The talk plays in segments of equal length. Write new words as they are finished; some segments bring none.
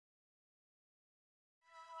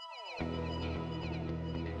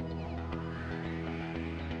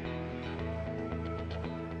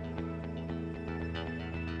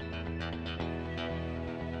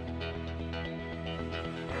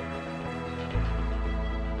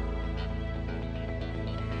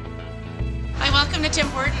Welcome to Tim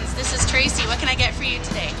Hortons. This is Tracy. What can I get for you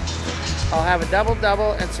today? I'll have a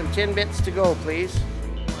double-double and some Timbits to go, please.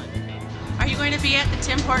 Are you going to be at the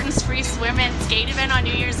Tim Hortons free swim and skate event on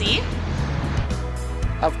New Year's Eve?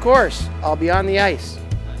 Of course, I'll be on the ice.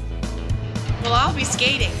 Well, I'll be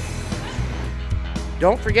skating.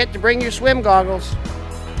 Don't forget to bring your swim goggles.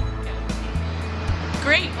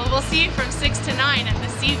 Great. Well, we'll see you from 6 to 9 at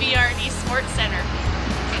the CVRD'S Sports Center.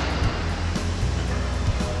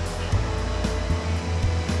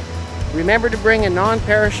 Remember to bring a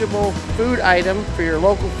non-perishable food item for your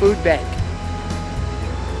local food bank.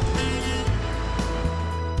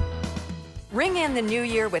 Ring in the new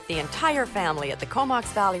year with the entire family at the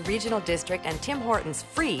Comox Valley Regional District and Tim Hortons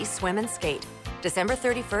free swim and skate. December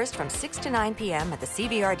 31st from 6 to 9 p.m. at the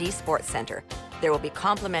CVRD Sports Center. There will be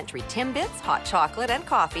complimentary Timbits, hot chocolate, and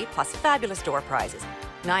coffee, plus fabulous door prizes.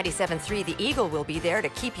 97.3 The Eagle will be there to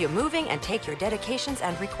keep you moving and take your dedications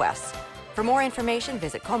and requests. For more information,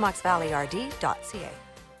 visit comoxvalleyrd.ca.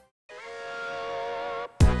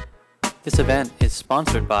 This event is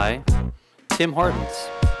sponsored by Tim Hortons,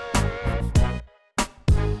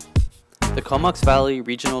 the Comox Valley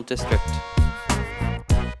Regional District,